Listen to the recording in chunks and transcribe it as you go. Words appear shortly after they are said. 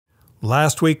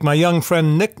Last week, my young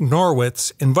friend Nick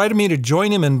Norwitz invited me to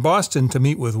join him in Boston to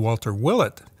meet with Walter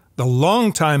Willett, the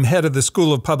longtime head of the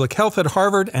School of Public Health at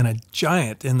Harvard and a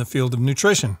giant in the field of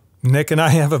nutrition. Nick and I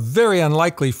have a very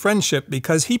unlikely friendship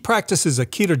because he practices a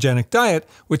ketogenic diet,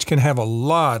 which can have a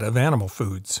lot of animal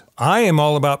foods. I am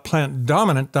all about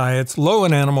plant-dominant diets, low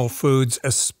in animal foods,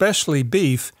 especially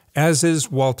beef, as is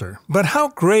Walter. But how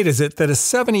great is it that a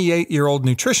 78-year-old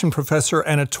nutrition professor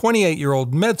and a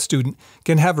 28-year-old med student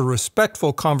can have a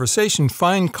respectful conversation,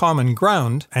 find common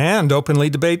ground, and openly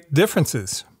debate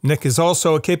differences? Nick is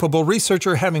also a capable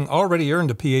researcher, having already earned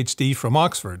a PhD from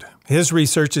Oxford. His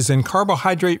research is in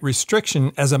carbohydrate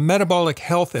restriction as a metabolic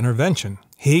health intervention.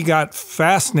 He got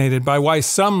fascinated by why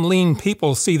some lean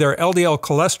people see their LDL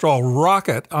cholesterol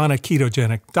rocket on a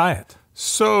ketogenic diet.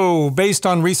 So, based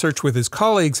on research with his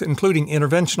colleagues, including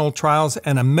interventional trials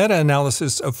and a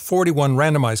meta-analysis of 41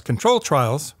 randomized control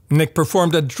trials, Nick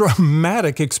performed a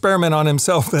dramatic experiment on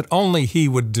himself that only he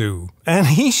would do. And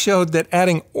he showed that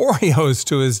adding Oreos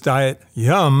to his diet,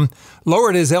 yum,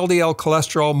 lowered his LDL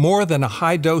cholesterol more than a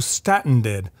high-dose statin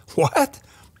did. What?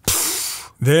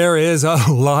 There is a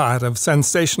lot of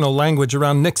sensational language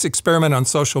around Nick's experiment on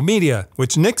social media,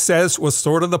 which Nick says was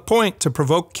sort of the point to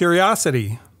provoke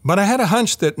curiosity. But I had a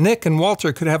hunch that Nick and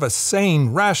Walter could have a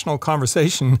sane, rational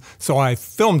conversation, so I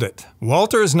filmed it.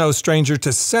 Walter is no stranger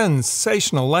to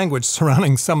sensational language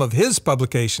surrounding some of his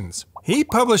publications. He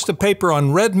published a paper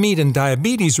on red meat and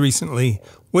diabetes recently,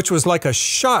 which was like a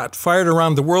shot fired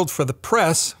around the world for the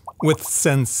press, with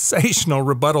sensational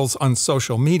rebuttals on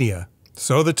social media.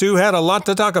 So the two had a lot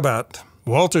to talk about.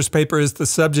 Walter's paper is the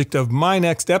subject of my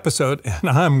next episode, and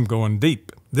I'm going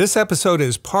deep. This episode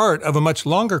is part of a much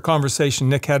longer conversation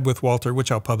Nick had with Walter,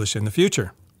 which I'll publish in the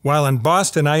future. While in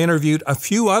Boston, I interviewed a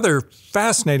few other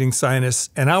fascinating scientists,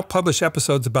 and I'll publish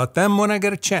episodes about them when I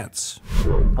get a chance.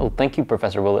 Oh, thank you,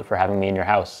 Professor Willett, for having me in your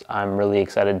house. I'm really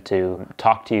excited to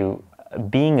talk to you.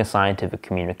 Being a scientific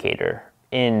communicator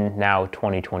in now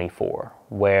 2024,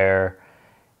 where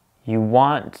you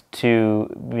want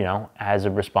to, as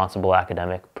a responsible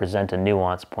academic, present a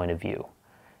nuanced point of view.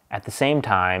 At the same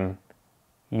time,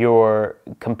 you're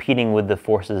competing with the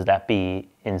forces that be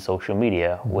in social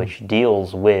media, which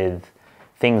deals with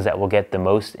things that will get the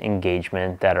most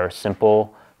engagement, that are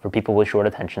simple for people with short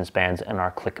attention spans and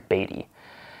are clickbaity.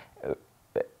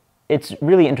 It's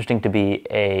really interesting to be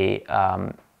a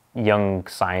young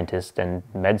scientist and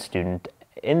med student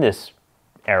in this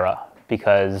era,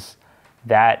 because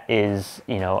that is,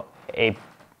 a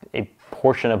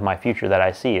portion of my future that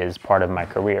I see as part of my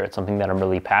career. It's something that I'm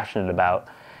really passionate about,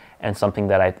 and something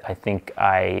that I think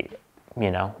I,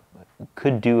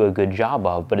 could do a good job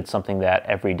of, but it's something that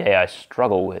every day I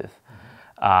struggle with.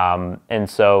 And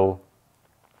so,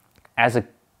 as a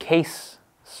case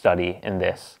study in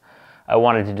this, I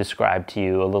wanted to describe to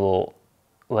you a little,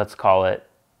 let's call it,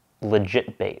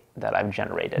 legit bait that I've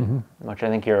generated, which I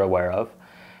think you're aware of,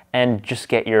 and just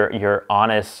get your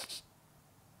honest,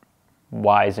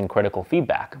 wise, and critical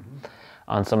feedback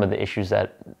on some of the issues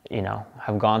that,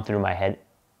 have gone through my head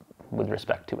with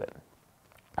respect to it.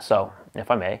 So,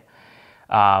 if I may,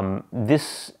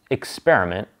 this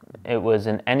experiment, it was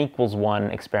an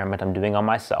N=1 experiment I'm doing on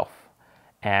myself,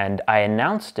 and I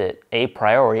announced it a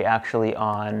priori actually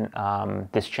on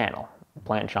this channel,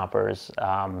 Plant Chompers,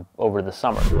 over the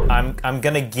summer. I'm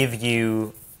gonna give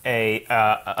you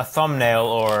a thumbnail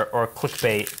or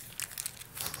clickbait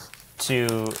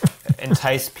to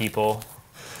entice people.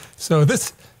 So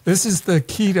this is the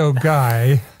keto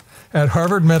guy at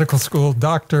Harvard Medical School,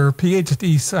 doctor,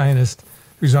 PhD scientist,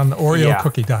 who's on the Oreo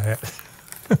cookie diet.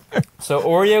 So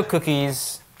Oreo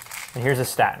cookies, and here's a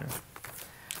statin.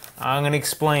 I'm going to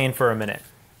explain for a minute.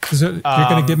 You're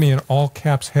going to give me an all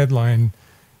caps headline: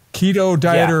 keto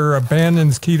dieter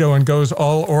abandons keto and goes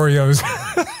all Oreos.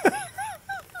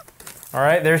 All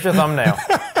right, there's your thumbnail.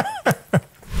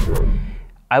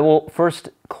 I will first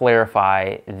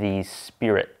clarify the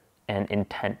spirit and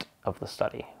intent of the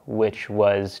study, which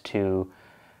was to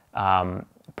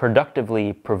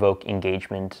productively provoke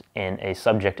engagement in a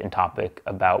subject and topic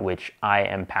about which I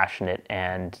am passionate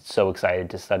and so excited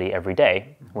to study every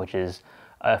day, which is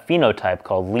a phenotype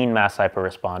called lean mass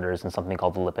hyperresponders and something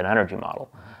called the lipid energy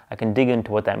model. I can dig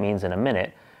into what that means in a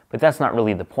minute, but that's not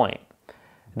really the point.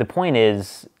 The point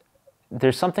is,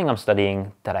 there's something I'm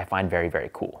studying that I find very, very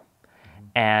cool.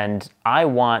 And I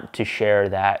want to share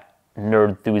that nerd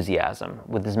enthusiasm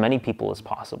with as many people as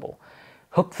possible.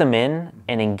 Hook them in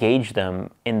and engage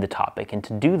them in the topic. And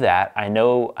to do that, I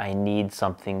know I need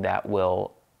something that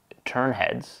will turn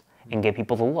heads and get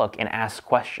people to look and ask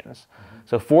questions.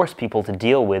 So force people to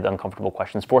deal with uncomfortable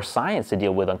questions, force science to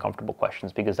deal with uncomfortable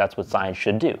questions, because that's what science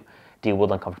should do. deal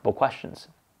with uncomfortable questions.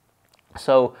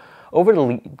 So over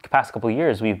the past couple of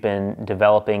years, we've been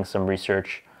developing some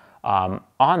research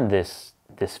on this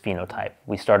phenotype.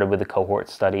 We started with a cohort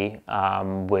study,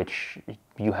 which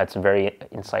you had some very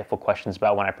insightful questions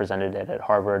about when I presented it at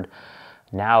Harvard.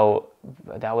 Now,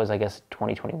 that was, I guess,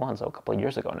 2021, so a couple of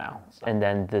years ago now. And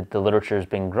then the literature has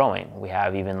been growing. We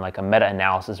have even like a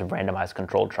meta-analysis of randomized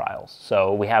controlled trials.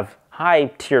 So we have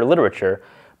high-tier literature,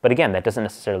 but again, that doesn't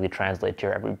necessarily translate to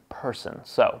every person.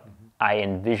 So I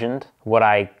envisioned what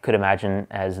I could imagine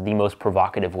as the most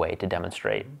provocative way to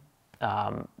demonstrate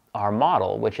our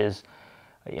model, which is,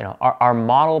 our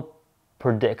model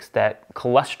predicts that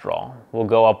cholesterol will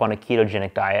go up on a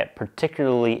ketogenic diet,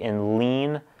 particularly in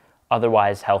lean,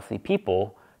 otherwise healthy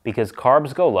people, because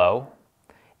carbs go low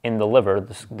in the liver,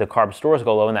 the carb stores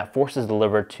go low, and that forces the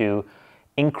liver to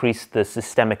increase the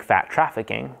systemic fat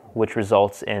trafficking, which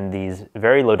results in these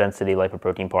very low density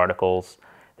lipoprotein particles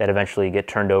that eventually get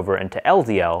turned over into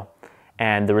LDL.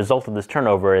 And the result of this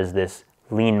turnover is this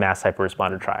lean mass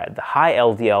hyperresponder triad, the high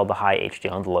LDL, the high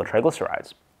HDL, and the low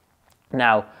triglycerides.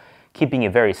 Now, keeping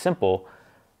it very simple,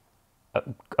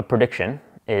 a prediction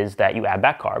is that you add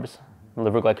back carbs,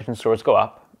 liver glycogen stores go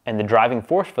up, and the driving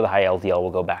force for the high LDL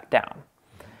will go back down.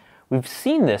 We've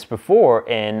seen this before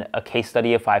in a case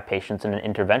study of 5 patients in an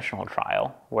interventional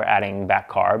trial, where adding back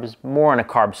carbs, more in a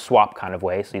carb swap kind of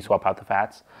way, so you swap out the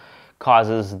fats,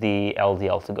 causes the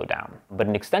LDL to go down. But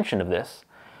an extension of this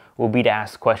will be to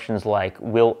ask questions like,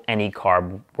 will any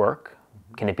carb work?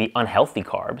 Can it be unhealthy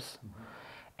carbs?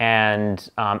 And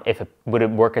would it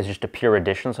work as just a pure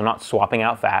addition, so not swapping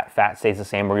out fat stays the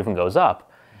same or even goes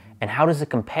up? And how does it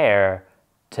compare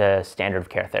to standard of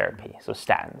care therapy, so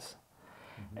statins?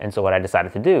 And so what I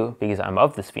decided to do, because I'm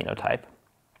of this phenotype,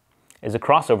 is a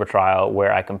crossover trial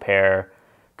where I compare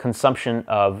consumption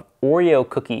of Oreo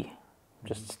cookie,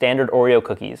 just standard Oreo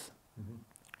cookies,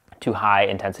 to high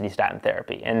intensity statin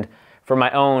therapy. And for my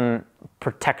own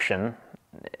protection,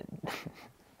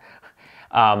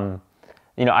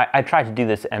 I tried to do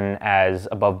this in as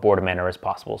above board a manner as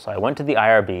possible. So I went to the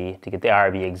IRB to get the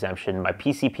IRB exemption. My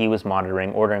PCP was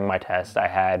monitoring, ordering my test. I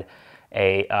had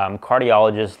a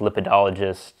cardiologist,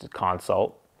 lipidologist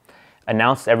consult,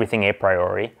 announced everything a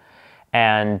priori.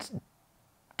 And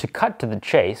to cut to the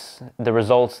chase, the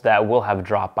results that will have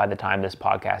dropped by the time this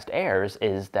podcast airs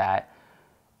is that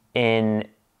in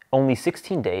only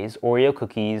 16 days, Oreo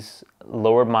cookies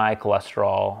lowered my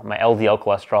cholesterol, my LDL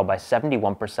cholesterol, by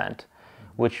 71%,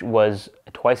 which was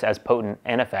twice as potent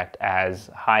an effect as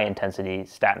high-intensity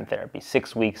statin therapy,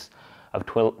 6 weeks of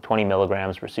 20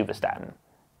 milligrams rosuvastatin.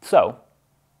 So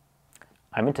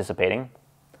I'm anticipating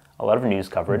a lot of news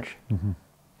coverage.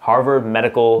 Harvard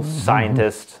medical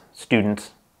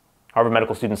student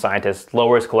scientist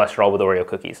lowers cholesterol with Oreo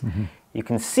cookies. You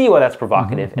can see why that's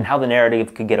provocative and how the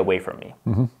narrative could get away from me.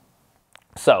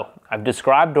 So I've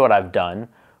described what I've done.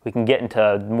 We can get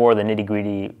into more of the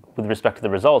nitty-gritty with respect to the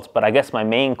results, but I guess my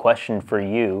main question for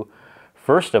you,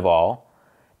 first of all,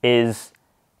 is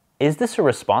this a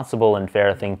responsible and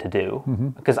fair thing to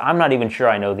do? Because I'm not even sure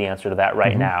I know the answer to that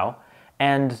right now.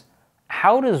 And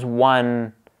how does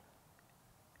one,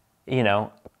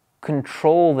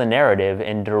 control the narrative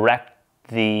and direct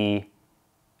the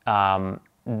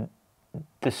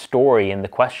story and the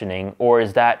questioning, or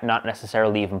is that not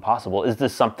necessarily even possible? Is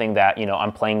this something that,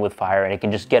 I'm playing with fire and it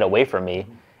can just get away from me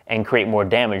and create more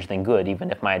damage than good, even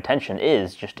if my intention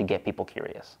is just to get people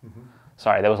curious?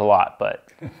 Sorry, that was a lot, but...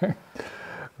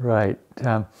 Right.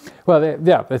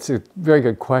 That's a very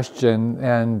good question.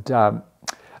 And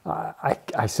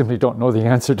I simply don't know the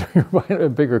answer to a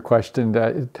bigger question.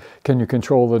 Can you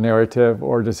control the narrative,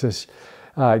 or does this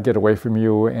get away from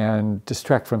you and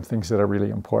distract from things that are really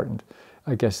important?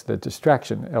 I guess the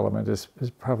distraction element is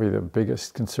probably the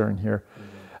biggest concern here,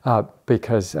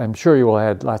 because I'm sure you will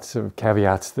add lots of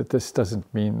caveats that this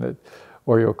doesn't mean that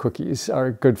Oreo cookies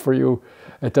are good for you.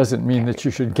 It doesn't mean that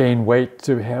you should gain weight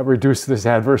to reduce this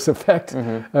adverse effect,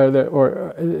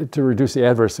 or to reduce the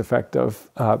adverse effect of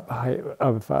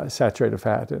saturated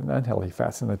fat and unhealthy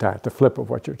fats in the diet, the flip of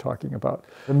what you're talking about.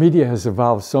 The media has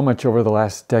evolved so much over the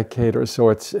last decade or so,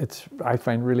 it's I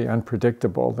find really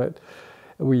unpredictable. That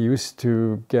we used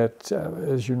to get,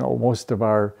 as you know, most of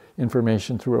our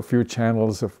information through a few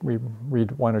channels. If we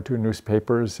read 1 or 2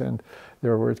 newspapers, and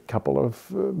there were a couple of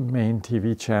main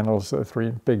TV channels,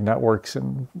 3 big networks,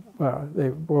 and they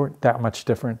weren't that much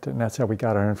different, and that's how we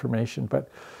got our information.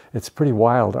 But it's pretty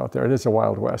wild out there. It is a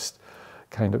Wild West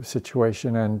kind of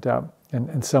situation, and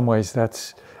in some ways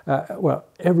that's,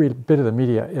 every bit of the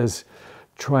media is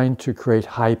trying to create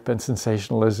hype and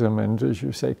sensationalism and, as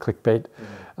you say, clickbait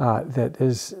that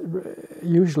is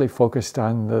usually focused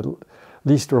on the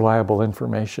least reliable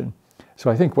information.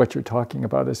 So I think what you're talking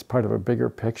about is part of a bigger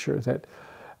picture, that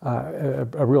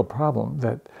a real problem,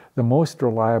 that the most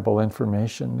reliable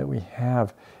information that we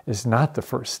have is not the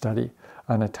first study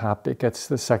on a topic, it's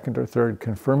the second or third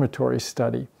confirmatory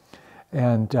study.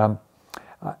 And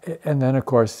then, of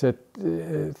course,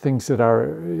 things that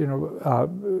are,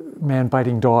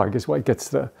 man-biting dog is what gets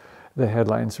the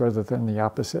headlines rather than the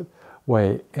opposite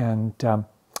way. And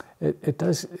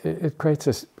it creates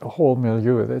a whole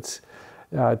milieu that's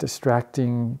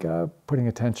distracting, putting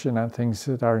attention on things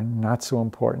that are not so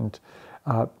important.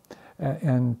 I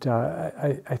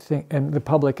think, and the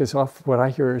public is off, what I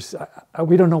hear is,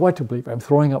 we don't know what to believe. I'm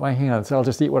throwing up my hands. I'll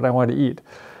just eat what I want to eat.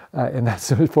 And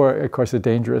that's, of course, a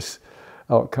dangerous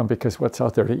outcome, because what's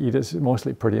out there to eat is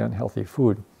mostly pretty unhealthy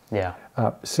food. Yeah.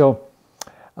 So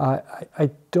I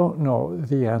don't know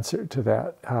the answer to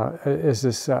that. Is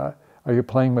this, are you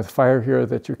playing with fire here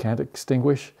that you can't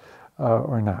extinguish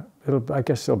or not? I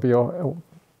guess it'll be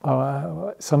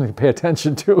something to pay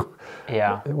attention to.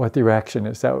 Yeah. What the reaction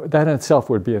is. That in itself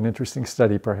would be an interesting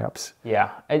study, perhaps.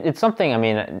 Yeah. It's something, I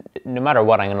mean, no matter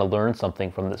what, I'm going to learn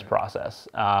something from this process.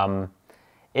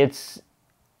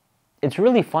 It's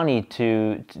really funny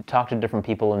to talk to different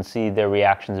people and see their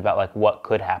reactions about like what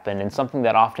could happen. And something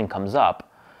that often comes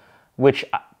up, which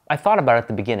I thought about at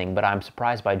the beginning, but I'm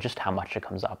surprised by just how much it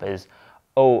comes up, is,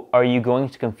 oh, are you going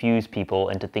to confuse people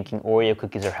into thinking Oreo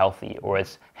cookies are healthy, or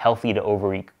it's healthy to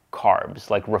overeat carbs,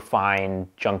 like refined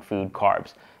junk food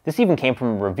carbs? This even came from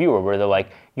a reviewer where they're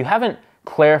like, you haven't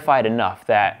clarified enough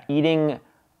that eating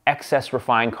excess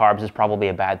refined carbs is probably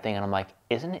a bad thing. And I'm like,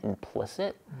 isn't it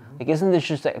implicit? Mm-hmm. Like, isn't this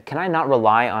just, can I not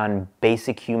rely on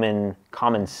basic human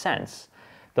common sense?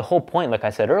 The whole point, like I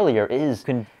said earlier, is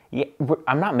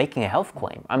I'm not making a health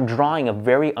claim. I'm drawing a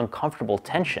very uncomfortable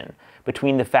tension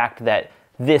between the fact that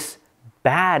this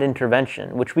bad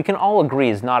intervention, which we can all agree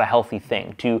is not a healthy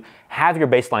thing, to have your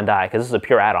baseline diet, because this is a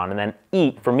pure add-on, and then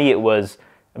eat, for me it was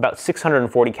about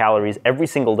 640 calories every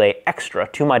single day extra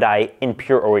to my diet in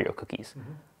pure Oreo cookies.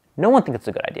 Mm-hmm. No one thinks it's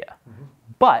a good idea. Mm-hmm.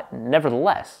 But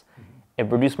nevertheless,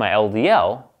 it reduced my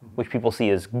LDL, which people see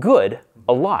as good,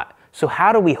 a lot. So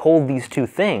how do we hold these two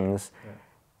things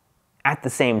at the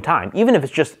same time? Even if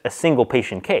it's just a single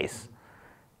patient case,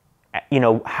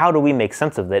 how do we make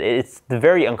sense of that? It's the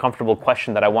very uncomfortable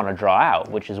question that I want to draw out,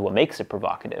 which is what makes it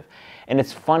provocative. And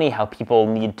it's funny how people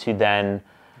need to then,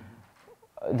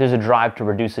 there's a drive to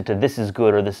reduce it to this is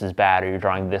good or this is bad, or you're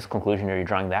drawing this conclusion or you're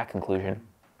drawing that conclusion.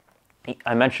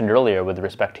 I mentioned earlier with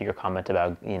respect to your comment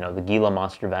about the Gila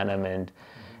monster venom and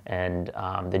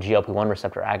the GLP-1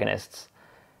 receptor agonists.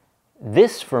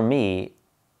 This for me,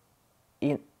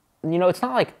 it's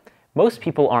not like most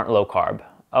people aren't low carb.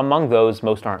 Among those,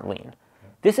 most aren't lean.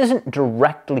 This isn't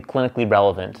directly clinically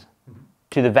relevant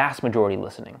to the vast majority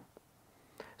listening.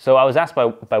 So I was asked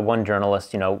by one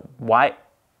journalist, why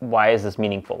is this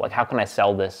meaningful? Like, how can I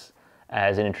sell this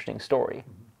as an interesting story?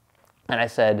 And I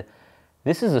said,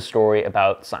 this is a story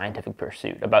about scientific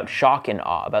pursuit, about shock and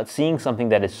awe, about seeing something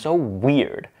that is so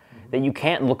weird that you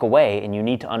can't look away and you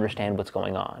need to understand what's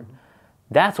going on.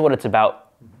 That's what it's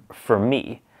about for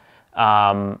me.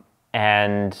 And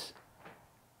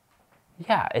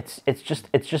yeah, it's just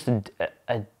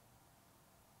a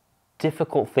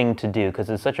difficult thing to do, because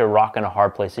it's such a rock and a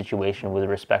hard place situation with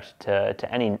respect to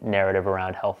any narrative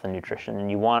around health and nutrition.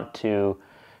 And you want to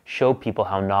show people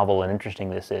how novel and interesting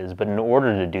this is, but in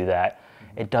order to do that,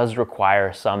 it does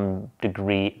require some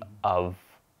degree of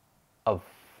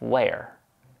flair.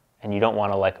 And you don't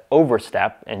want to like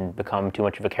overstep and become too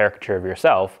much of a caricature of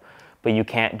yourself, but you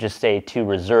can't just stay too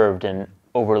reserved and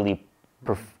overly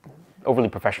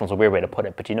professional is a weird way to put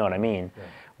it, but you know what I mean,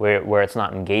 yeah. where it's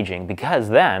not engaging, because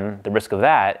then the risk of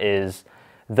that is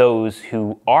those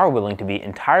who are willing to be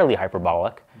entirely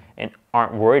hyperbolic and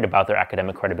aren't worried about their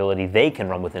academic credibility, they can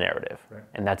run with the narrative, right.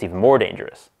 And that's even more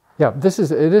dangerous. Yeah, it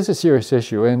is a serious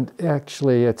issue, and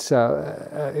actually it's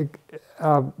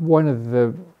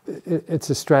it's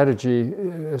a strategy,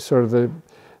 sort of the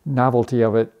novelty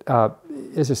of it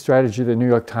is a strategy the New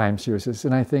York Times uses,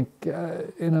 and I think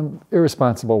in an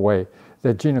irresponsible way,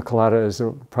 that Gina Colada is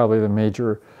probably the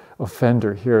major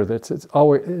offender here. It's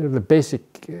always, the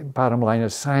basic bottom line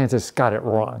is scientists got it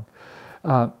wrong,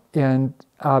 and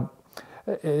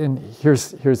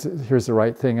here's the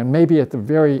right thing. And maybe at the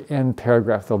very end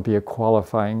paragraph there'll be a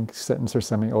qualifying sentence or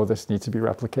something. Oh, this needs to be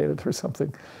replicated or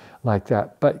something like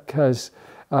that. But because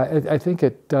I think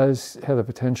it does have the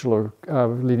potential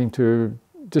of leading to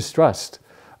distrust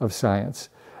of science.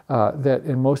 that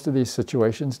in most of these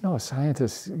situations, no,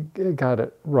 scientists got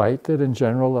it right, that in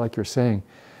general, like you're saying,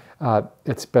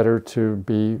 it's better to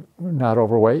be not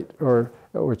overweight, or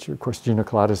which of course Gina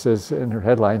Colada says in her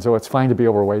headlines, oh, it's fine to be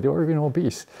overweight or even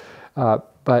obese.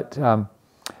 But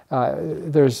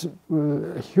there's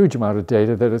a huge amount of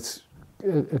data that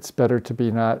it's better to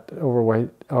be not overweight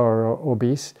or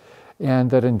obese, and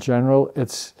that in general,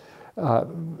 it's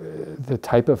the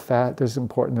type of fat is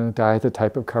important in the diet, the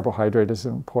type of carbohydrate is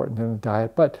important in the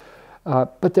diet. But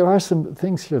there are some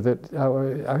things here that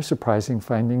are surprising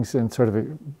findings in sort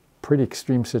of pretty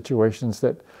extreme situations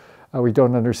that we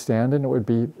don't understand, and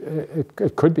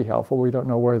it could be helpful. We don't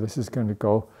know where this is going to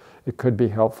go. It could be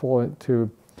helpful to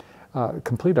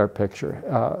complete our picture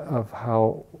of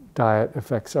how diet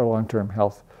affects our long-term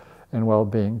health and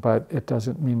well-being, but it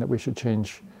doesn't mean that we should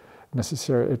change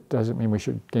necessarily. It doesn't mean we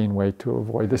should gain weight to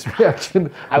avoid this reaction.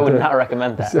 I would not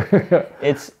recommend that.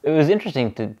 It was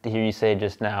interesting to hear you say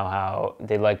just now how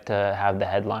they like to have the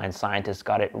headline, scientists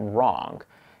got it wrong,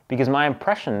 because my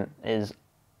impression is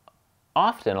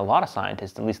often a lot of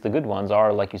scientists, at least the good ones,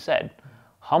 are, like you said,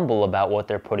 humble about what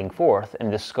they're putting forth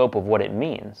and the scope of what it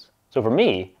means. So for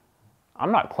me,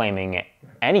 I'm not claiming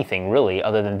anything really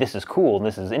other than this is cool and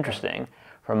this is interesting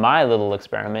for my little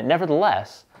experiment.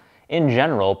 Nevertheless, in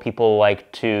general, people like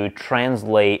to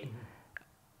translate,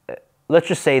 let's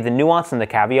just say the nuance and the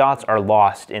caveats are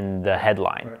lost in the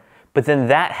headline. Right. But then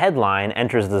that headline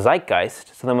enters the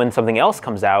zeitgeist, so then when something else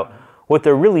comes out, what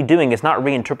they're really doing is not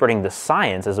reinterpreting the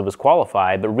science as it was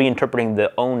qualified, but reinterpreting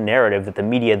the own narrative that the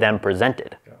media then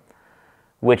presented,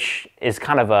 which is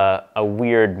kind of a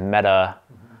weird meta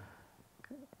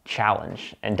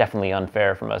challenge and definitely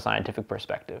unfair from a scientific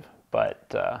perspective.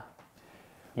 But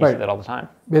you see that all the time.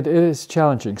 It is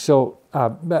challenging. So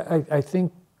I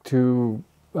think when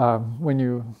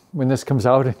this comes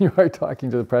out and you are talking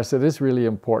to the press, it is really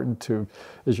important to,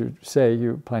 as you say,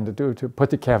 you plan to do, to put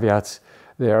the caveats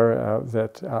there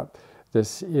that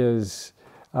this is,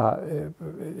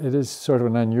 it is sort of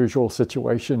an unusual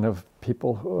situation of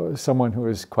people, someone who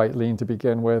is quite lean to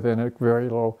begin with and a very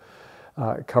low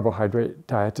carbohydrate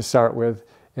diet to start with,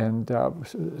 and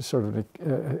sort of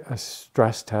a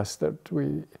stress test that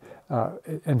we,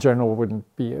 in general,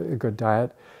 wouldn't be a good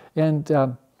diet. And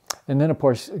then, of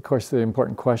course, the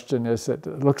important question is that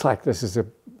it looks like this is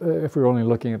if we're only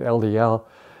looking at LDL,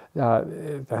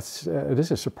 it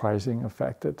is a surprising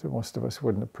effect that most of us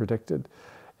wouldn't have predicted,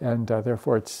 and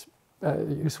therefore it's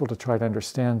useful to try to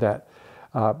understand that.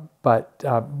 But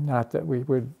not that we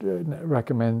would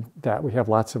recommend that. We have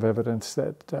lots of evidence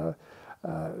that,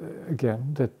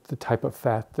 again, that the type of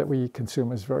fat that we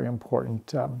consume is very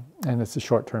important, and it's a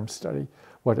short-term study.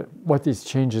 What these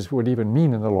changes would even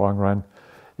mean in the long run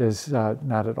is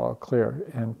not at all clear,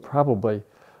 and probably,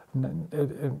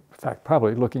 in fact,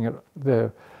 probably looking at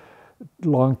the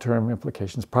long-term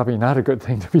implications, probably not a good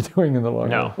thing to be doing in the long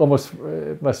run. Almost,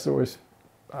 unless there was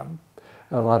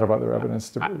a lot of other evidence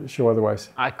to show otherwise.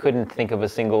 I couldn't think of a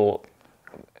single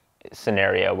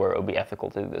scenario where it would be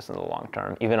ethical to do this in the long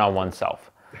term, even on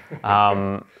oneself.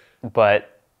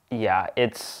 But yeah,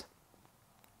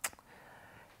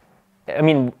 I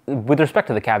mean, with respect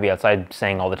to the caveats, I'm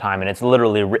saying all the time, and it's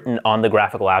literally written on the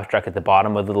graphical abstract at the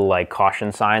bottom with little like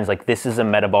caution signs, like this is a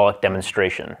metabolic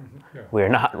demonstration. Yeah. We're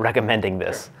not recommending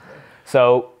this. Yeah.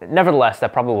 So nevertheless,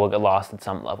 that probably will get lost at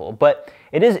some level. But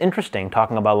it is interesting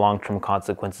talking about long-term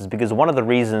consequences, because one of the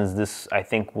reasons this, I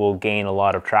think, will gain a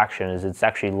lot of traction is it's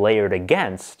actually layered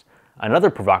against another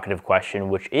provocative question,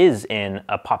 which is in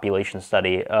a population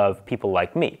study of people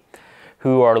like me,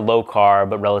 who are low carb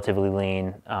but relatively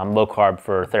lean, low carb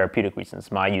for therapeutic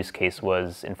reasons. My use case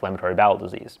was inflammatory bowel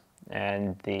disease,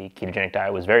 and the ketogenic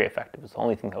diet was very effective. It was the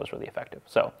only thing that was really effective.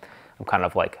 So I'm kind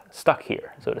of like stuck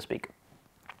here, so to speak.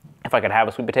 If I could have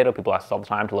a sweet potato, people ask us all the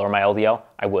time to lower my LDL,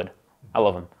 I would. I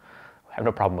love them. I have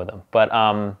no problem with them. But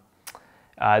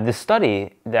this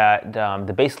study that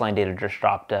the baseline data just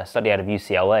dropped, a study out of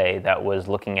UCLA that was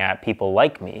looking at people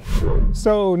like me.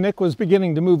 So Nick was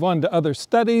beginning to move on to other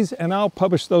studies, and I'll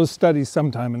publish those studies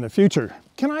sometime in the future.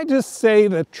 Can I just say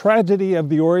the tragedy of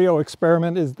the Oreo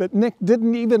experiment is that Nick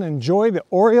didn't even enjoy the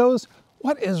Oreos?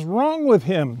 What is wrong with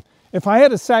him? If I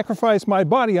had to sacrifice my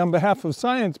body on behalf of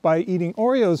science by eating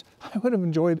Oreos, I would have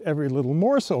enjoyed every little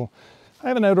morsel. I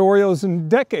haven't had Oreos in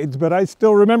decades, but I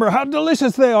still remember how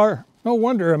delicious they are. No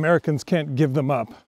wonder Americans can't give them up.